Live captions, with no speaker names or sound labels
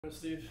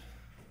Steve,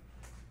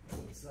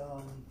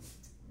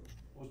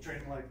 what's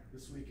training like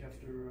this week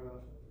after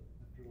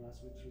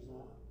last week's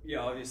result? Yeah,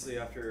 obviously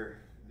after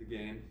the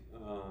game,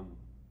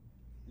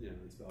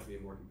 it's about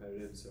being more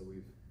competitive. So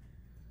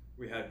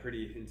we had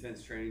pretty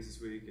intense trainings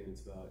this week, and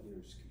it's about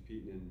just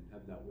competing and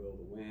having that will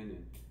to win.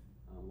 And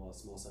a lot of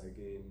small-sided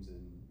games,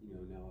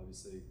 and now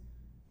obviously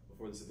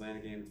before this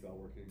Atlanta game, it's about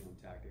working on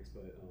tactics.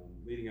 But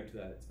leading up to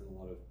that, it's been a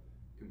lot of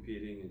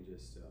competing and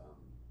just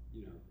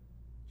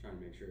trying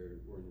to make sure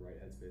we're in the right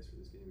headspace for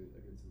this game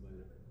against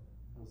Atlanta.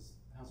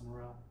 How's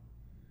morale?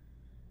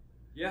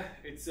 Yeah,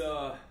 it's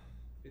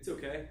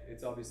okay.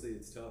 It's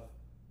tough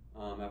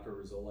after a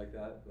result like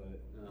that,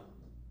 but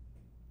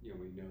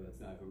we know that's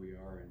not who we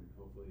are, and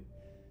hopefully,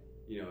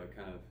 it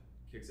kind of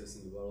kicks us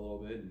in the butt a little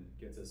bit and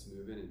gets us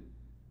moving.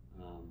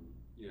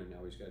 And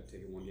now we just got to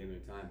take it one game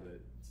at a time. But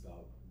it's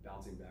about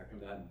bouncing back from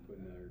that and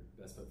putting our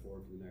best foot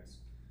forward for the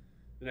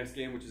next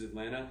game, which is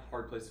Atlanta.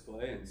 Hard place to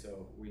play, and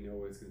so we know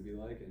what it's going to be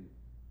like, and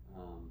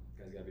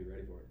guys got to be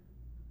ready for it.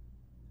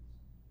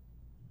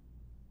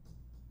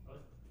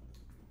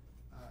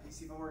 Hey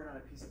Steve, I'm working on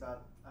a piece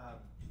about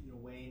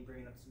Wayne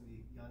bringing up some of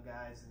the young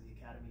guys and the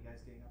academy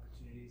guys getting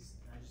opportunities.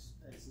 And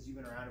since you've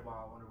been around a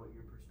while, I wonder what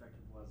your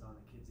perspective was on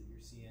the kids that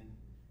you're seeing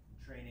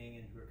training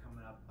and who are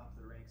coming up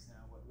the ranks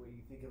now. What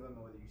you think of them,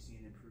 and whether you're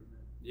seeing improvement?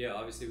 Yeah,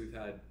 obviously we've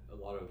had a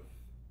lot of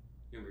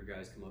younger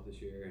guys come up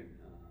this year, and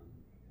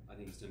I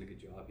think he's done a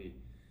good job. He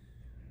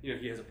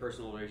has a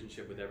personal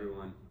relationship with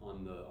everyone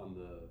on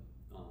the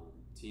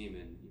team,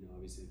 and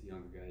obviously with the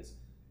younger guys,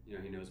 he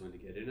knows when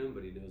to get in them,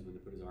 but he knows when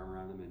to put his arm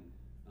around them and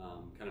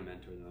kind of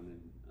mentor them.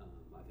 And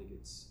I think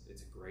it's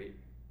a great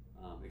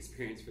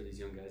experience for these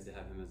young guys to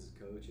have him as a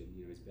coach, and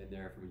he's been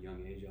there from a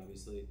young age,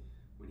 obviously,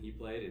 when he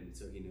played, and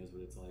so he knows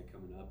what it's like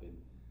coming up and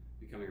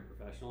becoming a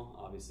professional.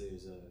 Obviously, it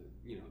was a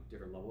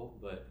different level,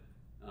 but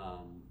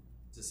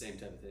it's the same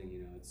type of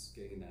thing. It's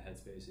getting in that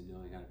headspace and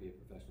knowing how to be a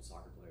professional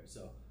soccer player.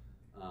 So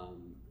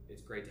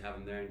it's great to have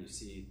him there, and you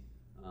see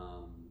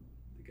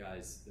the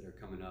guys that are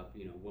coming up,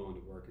 willing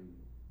to work and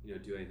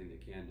do anything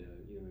they can to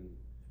and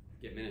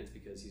get minutes,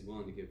 because he's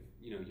willing to give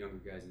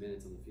younger guys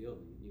minutes on the field,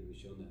 and he's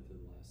shown that for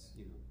the last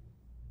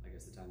I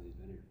guess the time that he's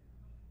been here.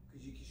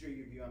 Could you share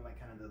your view on like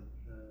kind of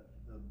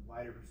the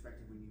wider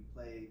perspective when you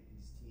play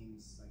these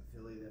teams like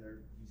Philly that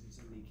are using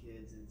so many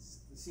kids? And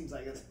it seems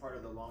like that's part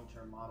of the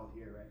long-term model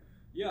here, right?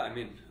 Yeah, I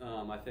mean,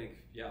 I think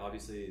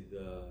obviously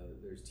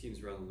there's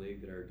teams around the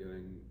league that are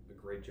doing a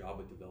great job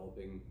with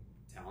developing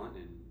talent,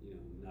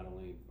 and not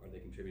only are they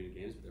contributing to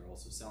games, but they're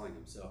also selling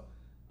them. So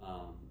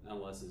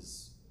MLS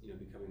is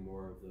becoming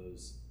more of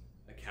those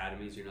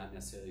academies. You're not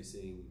necessarily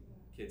seeing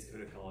kids go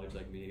to college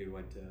like me, who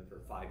went for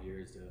 5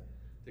 years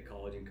to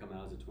college and come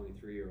out as a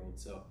 23-year-old.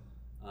 So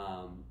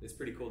it's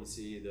pretty cool to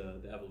see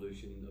the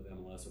evolution of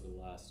MLS over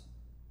the last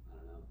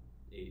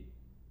 8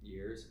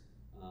 years,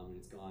 and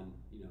it's gone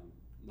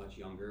much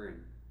younger,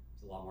 and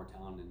there's a lot more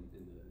talent in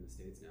the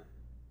States now.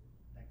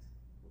 Thanks.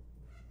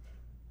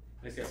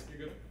 Thanks, guys.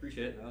 You're good.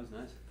 Appreciate it. That was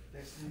nice.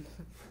 Thanks, Steve.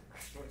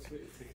 Short, sweet.